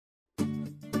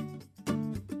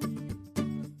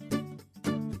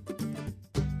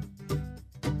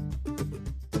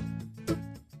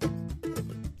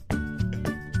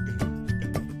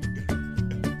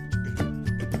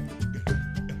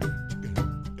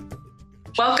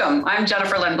Welcome. I'm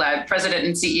Jennifer Lundblad, President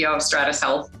and CEO of Stratus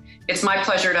Health. It's my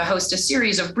pleasure to host a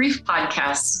series of brief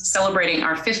podcasts celebrating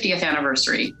our 50th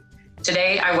anniversary.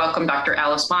 Today, I welcome Dr.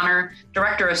 Alice Bonner,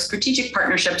 Director of Strategic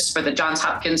Partnerships for the Johns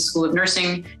Hopkins School of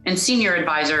Nursing and Senior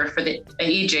Advisor for the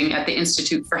Aging at the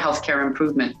Institute for Healthcare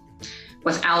Improvement.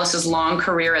 With Alice's long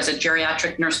career as a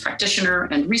geriatric nurse practitioner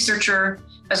and researcher,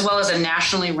 as well as a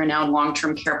nationally renowned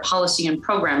long-term care policy and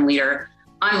program leader,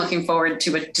 I'm looking forward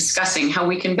to discussing how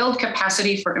we can build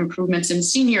capacity for improvements in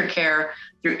senior care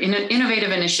through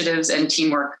innovative initiatives and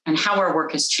teamwork, and how our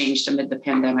work has changed amid the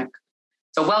pandemic.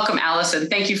 So welcome, Alice, and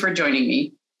thank you for joining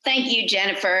me. Thank you,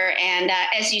 Jennifer. And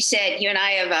as you said, you and I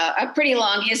have a pretty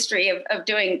long history of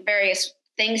doing various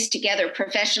things together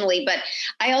professionally. But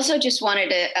I also just wanted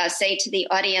to say to the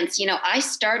audience, I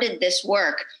started this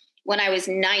work when I was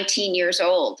 19 years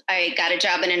old. I got a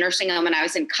job in a nursing home when I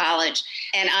was in college,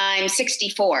 and I'm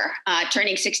 64,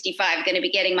 turning 65, going to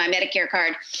be getting my Medicare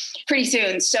card pretty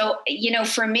soon. So,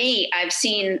 for me, I've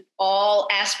seen all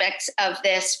aspects of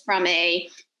this from a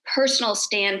personal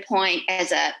standpoint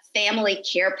as a family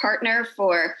care partner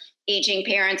for aging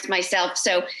parents myself.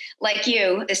 So like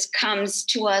you, this comes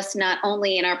to us not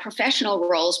only in our professional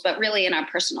roles, but really in our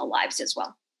personal lives as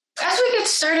well. As we get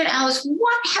started, Alice,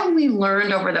 what have we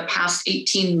learned over the past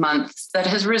 18 months that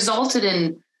has resulted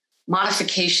in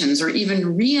modifications or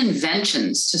even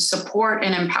reinventions to support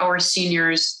and empower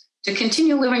seniors to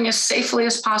continue living as safely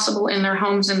as possible in their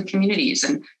homes and communities?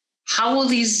 And how will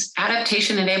these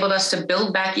adaptations enable us to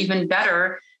build back even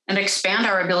better and expand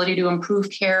our ability to improve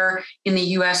care in the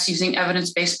U.S. using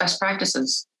evidence-based best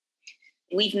practices?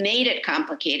 We've made it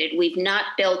complicated. We've not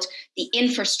built the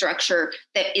infrastructure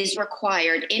that is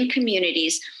required in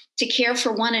communities to care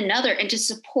for one another and to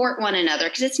support one another,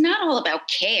 because it's not all about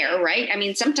care, right? I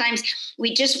mean, sometimes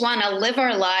we just want to live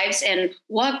our lives and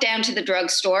walk down to the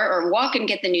drugstore or walk and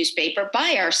get the nursepaper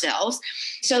by ourselves.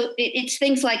 So it's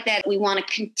things like that we want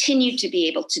to continue to be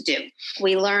able to do.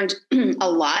 We learned a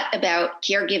lot about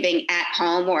caregiving at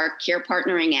home or care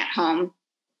partnering at home.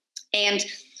 And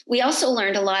we also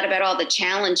learned a lot about all the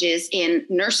challenges in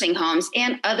nursing homes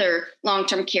and other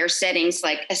long-term care settings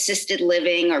like assisted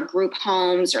living or group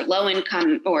homes or low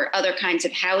income or other kinds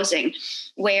of housing,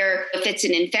 where if it's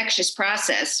an infectious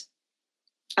process,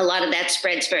 a lot of that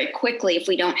spreads very quickly if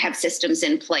we don't have systems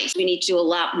in place. We need to do a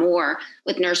lot more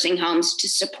with nursing homes to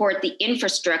support the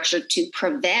infrastructure to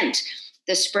prevent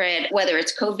the spread, whether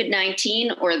it's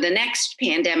COVID-19 or the next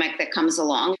pandemic that comes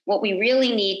along. What we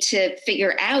really need to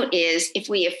figure out is if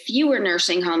we have fewer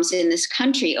nursing homes in this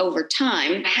country over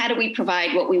time, how do we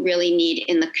provide what we really need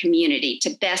in the community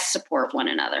to best support one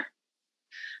another?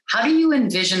 How do you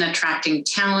envision attracting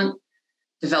talent,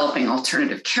 developing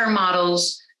alternative care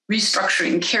models,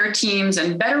 restructuring care teams,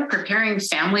 and better preparing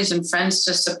families and friends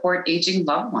to support aging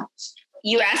loved ones?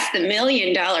 You asked the $1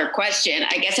 million question.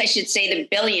 I guess I should say the $1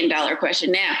 billion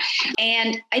question now.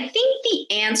 And I think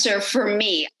the answer for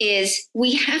me is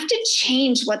we have to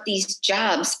change what these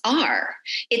jobs are.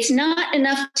 It's not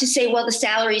enough to say, well, the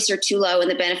salaries are too low and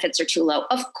the benefits are too low.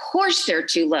 Of course they're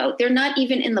too low. They're not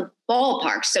even in the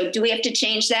ballpark. So do we have to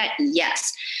change that?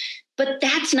 Yes. But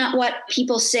that's not what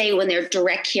people say when they're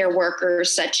direct care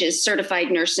workers, such as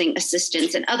certified nursing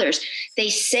assistants and others. They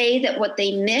say that what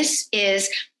they miss is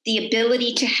the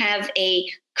ability to have a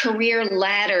career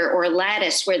ladder or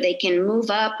lattice where they can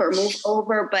move up or move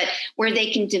over, but where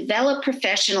they can develop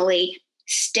professionally,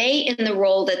 stay in the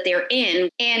role that they're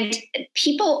in. And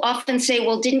people often say,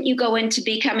 well, didn't you go into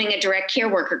becoming a direct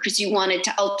care worker because you wanted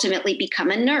to ultimately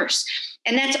become a nurse?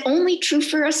 And that's only true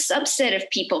for a subset of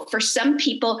people. For some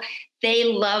people, they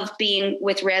love being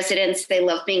with residents, they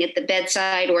love being at the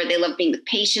bedside, or they love being with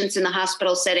patients in the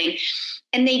hospital setting.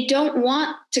 And they don't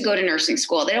want to go to nursing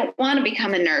school. They don't want to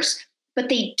become a nurse, but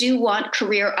they do want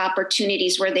career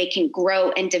opportunities where they can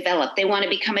grow and develop. They want to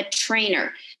become a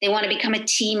trainer. They want to become a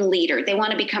team leader. They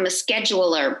want to become a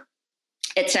scheduler,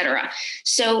 et cetera.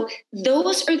 So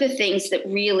those are the things that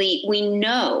really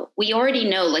we already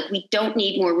know, like we don't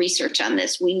need more research on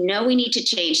this. We know we need to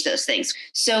change those things.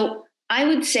 So I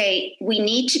would say we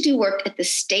need to do work at the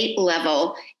state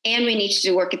level and we need to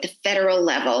do work at the federal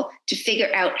level to figure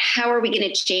out how are we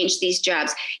going to change these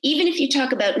jobs. Even if you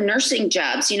talk about nursing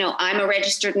jobs, I'm a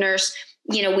registered nurse.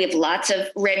 We have lots of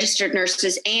registered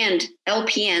nurses and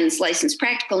LPNs, licensed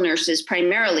practical nurses,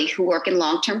 primarily who work in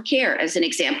long-term care, as an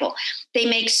example. They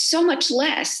make so much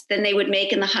less than they would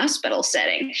make in the hospital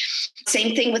setting.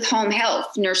 Same thing with home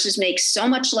health. Nurses make so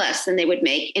much less than they would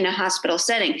make in a hospital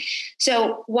setting.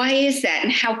 So why is that?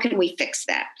 And how can we fix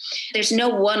that? There's no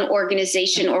one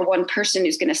organization or one person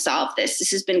who's going to solve this.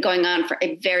 This has been going on for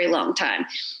a very long time.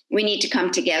 We need to come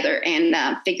together and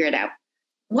figure it out.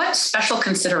 What special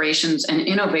considerations and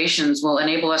innovations will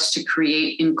enable us to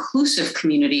create inclusive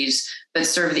communities that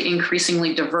serve the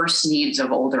increasingly diverse needs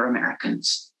of older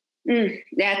Americans?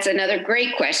 That's another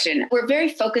great question. We're very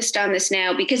focused on this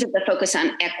now because of the focus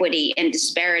on equity and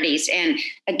disparities. And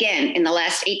again, in the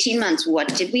last 18 months, what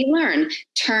did we learn?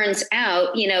 Turns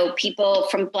out, people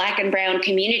from Black and brown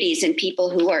communities and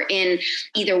people who are in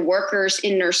either workers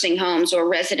in nursing homes or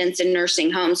residents in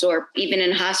nursing homes or even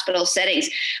in hospital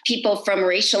settings, people from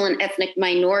racial and ethnic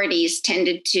minorities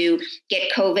tended to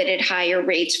get COVID at higher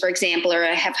rates, for example, or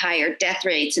have higher death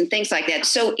rates and things like that.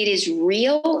 So it is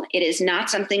real. It is not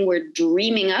something we're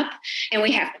dreaming up, and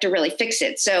we have to really fix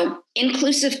it. So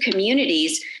inclusive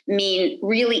communities mean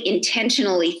really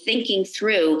intentionally thinking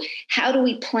through, how do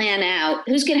we plan out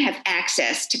who's going to have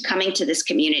access to coming to this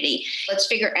community? Let's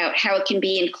figure out how it can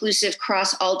be inclusive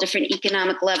across all different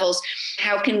economic levels.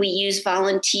 How can we use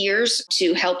volunteers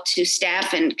to help to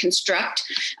staff and construct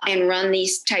and run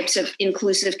these types of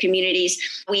inclusive communities?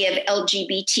 We have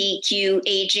LGBTQ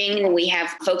aging, and we have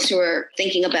folks who are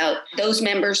thinking about those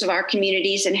members of our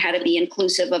communities and how to be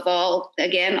inclusive of all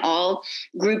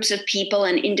groups of people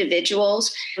and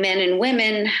individuals, men and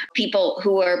women, people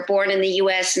who are born in the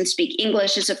US and speak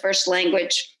English as a first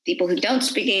language, people who don't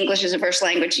speak English as a first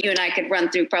language. You and I could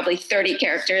run through probably 30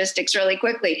 characteristics really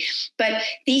quickly. But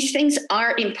these things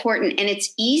are important, and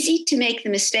it's easy to make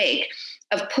the mistake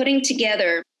of putting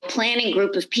together a planning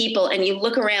group of people, and you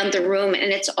look around the room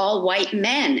and it's all white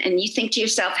men, and you think to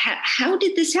yourself, how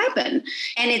did this happen?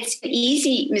 And it's an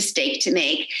easy mistake to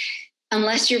make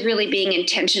unless you're really being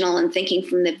intentional and thinking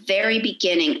from the very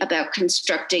beginning about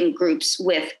constructing groups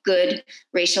with good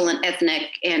racial and ethnic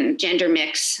and gender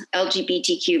mix,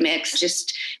 LGBTQ mix.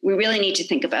 We really need to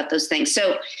think about those things.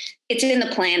 So it's in the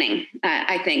planning,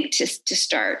 I think, to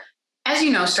start. As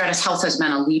you know, Stratus Health has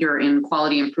been a leader in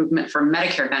quality improvement for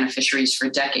Medicare beneficiaries for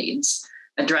decades,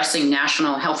 addressing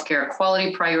national healthcare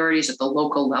quality priorities at the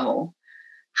local level.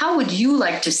 How would you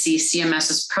like to see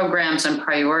CMS's programs and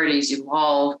priorities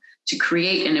evolve to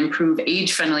create and improve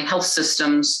age-friendly health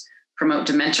systems, promote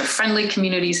dementia-friendly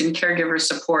communities and caregiver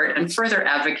support, and further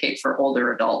advocate for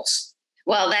older adults?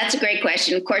 Well, that's a great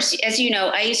question. Of course, as you know,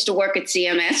 I used to work at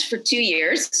CMS for 2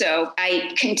 years, so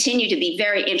I continue to be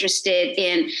very interested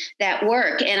in that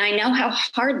work, and I know how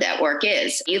hard that work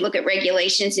is. You look at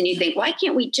regulations and you think, why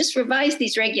can't we just revise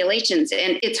these regulations?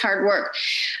 And it's hard work.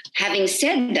 Having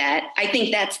said that, I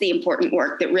think that's the important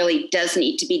work that really does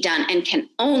need to be done and can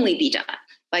only be done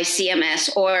by CMS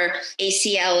or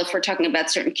ACL if we're talking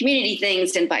about certain community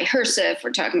things, and by HRSA if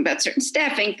we're talking about certain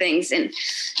staffing things, and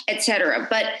et cetera.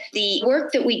 But the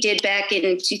work that we did back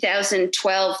in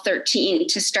 2012-13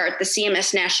 to start the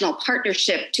CMS National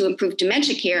Partnership to improve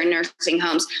dementia care in nursing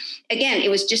homes, again, it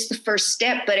was just the first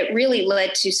step, but it really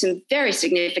led to some very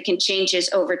significant changes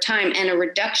over time and a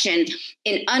reduction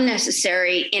in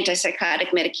unnecessary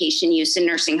antipsychotic medication use in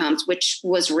nursing homes, which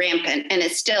was rampant, and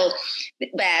it's still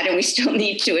bad, and we still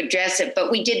need to address it, but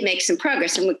we did make some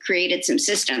progress and we created some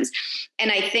systems.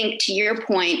 And I think, to your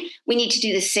point, we need to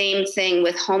do the same thing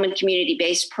with home and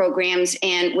community-based programs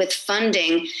and with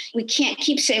funding. We can't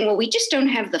keep saying, well, we just don't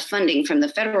have the funding from the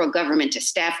federal government to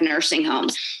staff nursing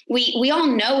homes. We all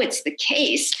know it's the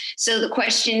case. So the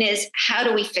question is, how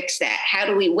do we fix that? How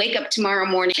do we wake up tomorrow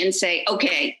morning and say,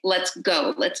 okay, let's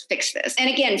go, let's fix this?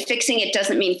 And again, fixing it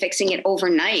doesn't mean fixing it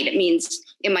overnight. It means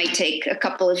it might take a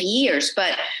couple of years,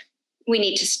 but we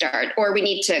need to start, or we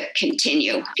need to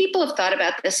continue. People have thought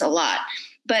about this a lot,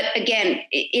 but again,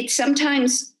 it's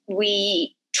sometimes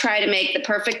we try to make the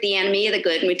perfect the enemy of the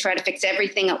good, and we try to fix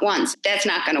everything at once. That's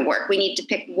not going to work. We need to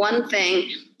pick one thing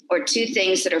or two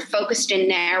things that are focused and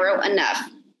narrow enough,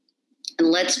 and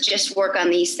let's just work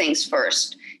on these things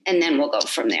first, and then we'll go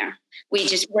from there.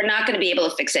 We're not going to be able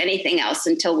to fix anything else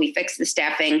until we fix the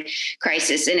staffing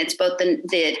crisis. And it's both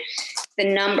the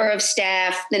number of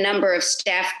staff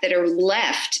that are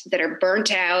left, that are burnt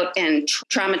out and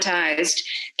traumatized,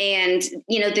 and,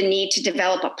 the need to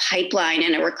develop a pipeline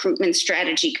and a recruitment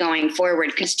strategy going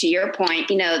forward. Because to your point,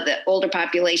 the older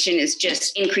population is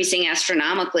just increasing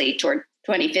astronomically toward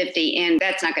 2050, and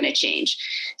that's not going to change.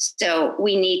 So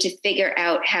we need to figure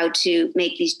out how to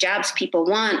make these jobs people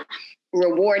want,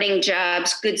 rewarding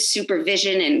jobs, good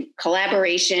supervision and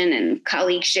collaboration and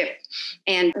colleagueship,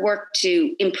 and work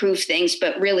to improve things,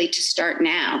 but really to start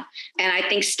now. And I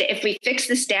think if we fix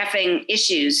the staffing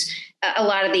issues, a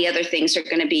lot of the other things are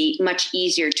going to be much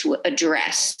easier to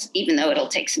address, even though it'll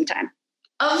take some time.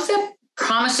 Of the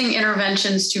promising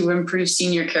interventions to improve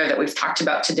senior care that we've talked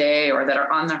about today or that are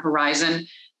on the horizon,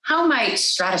 how might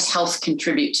Stratus Health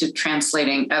contribute to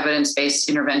translating evidence-based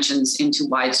interventions into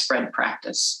widespread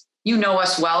practice? You know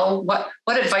us well. What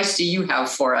advice do you have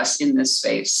for us in this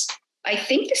space? I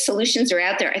think the solutions are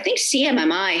out there. I think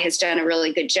CMMI has done a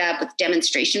really good job with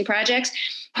demonstration projects.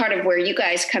 Part of where you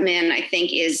guys come in, I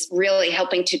think, is really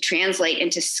helping to translate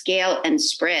into scale and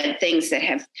spread things that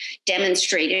have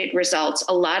demonstrated results.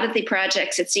 A lot of the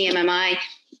projects at CMMI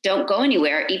don't go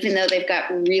anywhere, even though they've got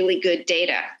really good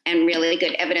data and really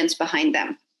good evidence behind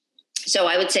them. So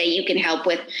I would say you can help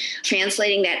with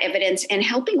translating that evidence and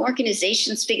helping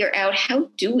organizations figure out, how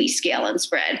do we scale and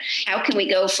spread? How can we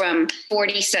go from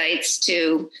 40 sites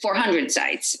to 400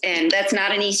 sites? And that's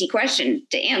not an easy question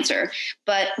to answer,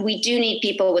 but we do need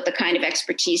people with the kind of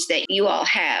expertise that you all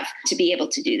have to be able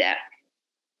to do that.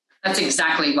 That's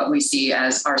exactly what we see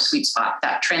as our sweet spot,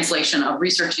 that translation of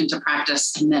research into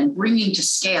practice and then bringing to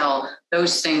scale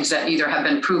those things that either have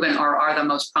been proven or are the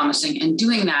most promising, and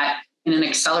doing that in an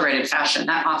accelerated fashion.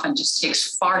 That often just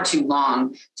takes far too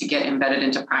long to get embedded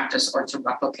into practice or to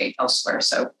replicate elsewhere.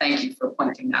 So thank you for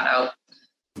pointing that out.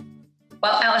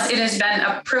 Well, Alice, it has been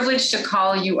a privilege to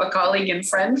call you a colleague and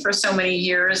friend for so many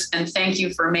years. And thank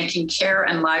you for making care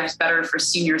and lives better for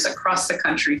seniors across the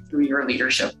country through your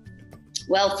leadership.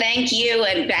 Well, thank you.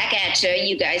 And back at you.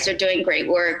 You guys are doing great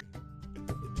work.